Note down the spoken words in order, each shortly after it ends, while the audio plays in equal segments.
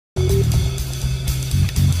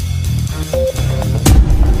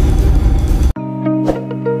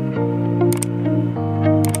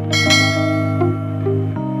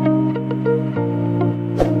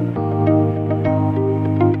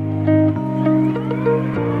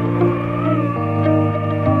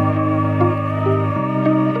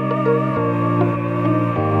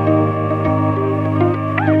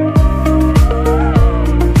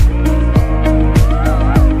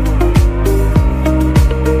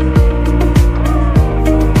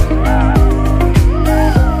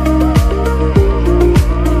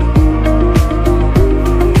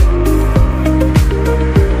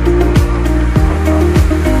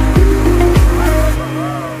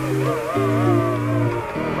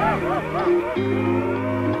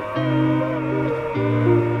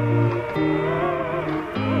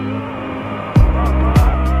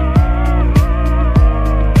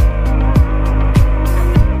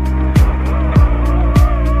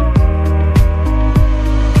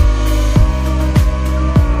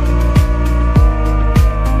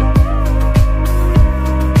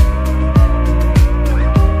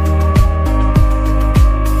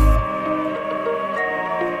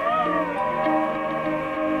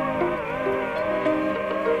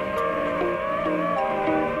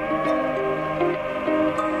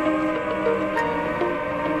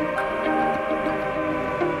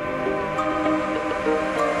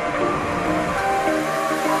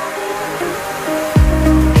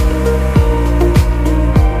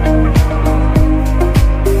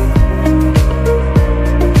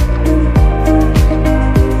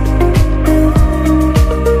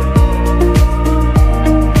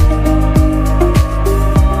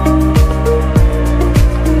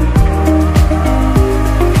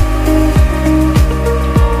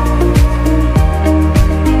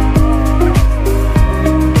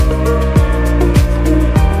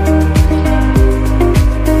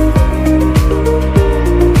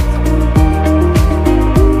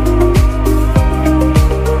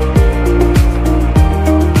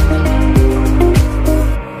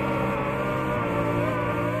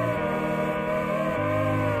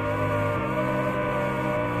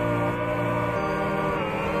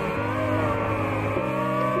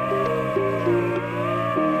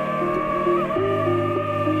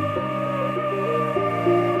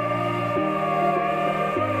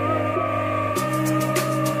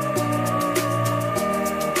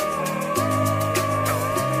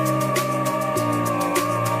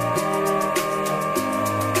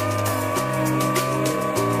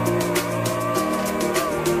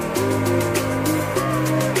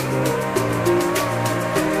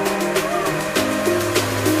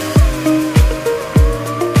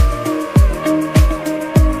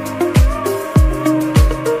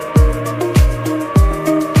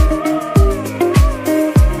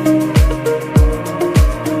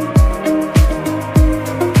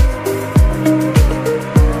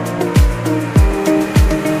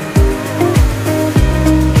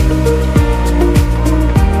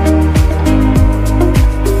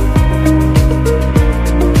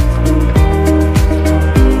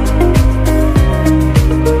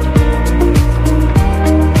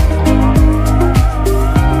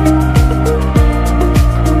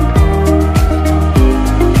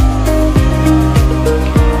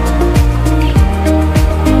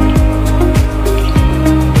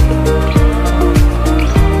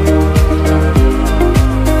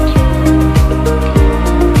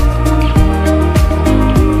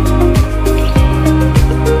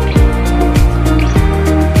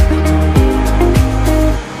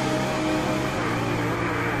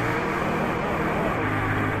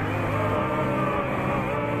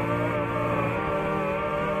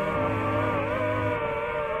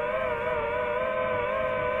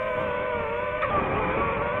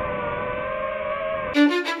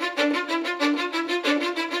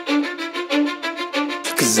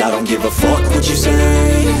Cause I don't give a fuck what you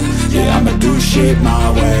say. Yeah, I'ma do shit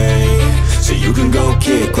my way. So you can go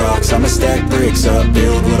kick rocks, I'ma stack bricks up,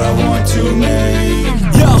 build what I want to make.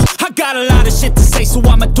 Yo, I got a lot of shit to say, so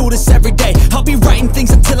I'ma do this every day. I'll be writing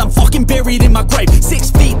things until I'm fucking buried in my grave.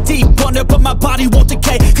 6 feet deep under, but my body won't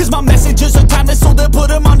decay. Cause my messages are timeless, so they'll put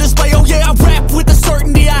them on display. Oh yeah, I rap with a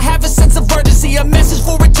certainty, I have a sense of urgency. A message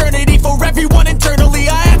for eternity, for everyone internally.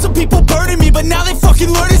 I had some people burning me, but now they fucking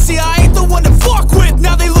learn to see I ain't the one to fuck with,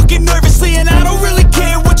 now they looking nervously. And I don't really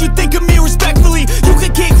care what you think of me, respectfully. You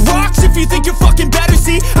can kick rocks if you think you're fucking better,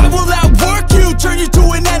 see. I will outwork you, turn you to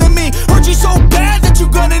an enemy. Hurt you so bad that you're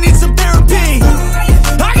gonna need some therapy.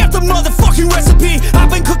 I got the motherfucking recipe, I've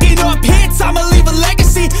been cooking up hits, I'ma leave a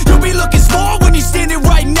legacy. You'll be looking small when you're standing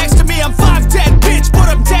right next to me. I'm 5'10", bitch, but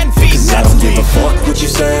I'm 10 feet. Cause I don't give a fuck what you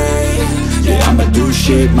say. Yeah, I'ma do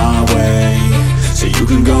shit my way. So you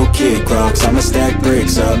can go kick rocks, I'ma stack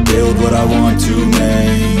bricks up, build what I want to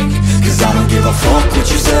make. Cause I don't give a fuck what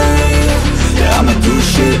you say. Yeah, I'ma do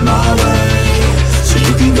shit my way. So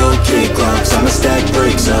you can go kick rocks, I'ma stack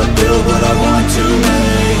bricks up, build what I want to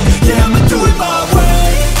make. Yeah, I'ma do it my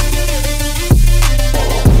way.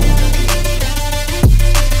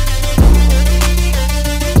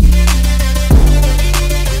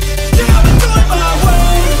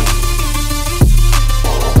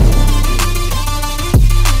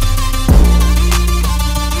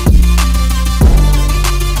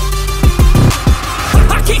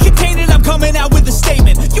 Coming out with a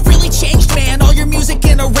statement. You really changed, man, all your music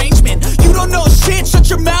and arrangement. You don't know shit, shut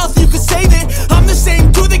your mouth, you can save it. I'm the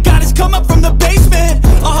same dude that got his come up from the basement.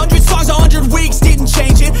 100 songs, 100 weeks, didn't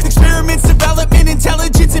change it. Experiments, development,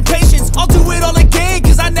 intelligence, and patience. I'll do it all again,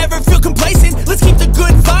 cause I never feel complacent. Let's keep the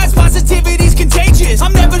good vibes, positivity's contagious.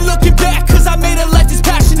 I'm never looking back, cause I made a life that's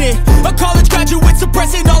passionate. A college graduate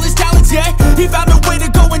suppressing all his talents, yeah. He found a way to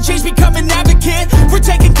go and change, become an advocate. For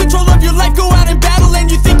taking control of your life, go out and battle. And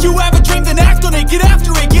you think you have a dream, then act on it. Get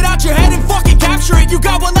after it, get out your head and fucking capture it. You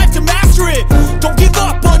got one life to master it. Don't give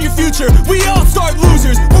up on your future, we all start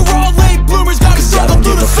losers. We're all late bloomers, gotta struggle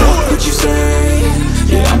through the sewer. Fuck what you say.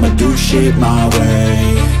 Yeah, I'ma do shit my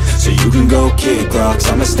way. So you can go kick rocks,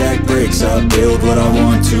 I'ma stack bricks up, build what I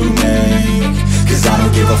want to make. Cause I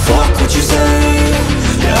don't give a fuck what you say.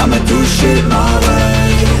 Yeah, I'ma do shit my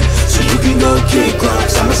way. So you can go kick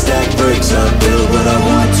rocks, I'ma stack bricks up, build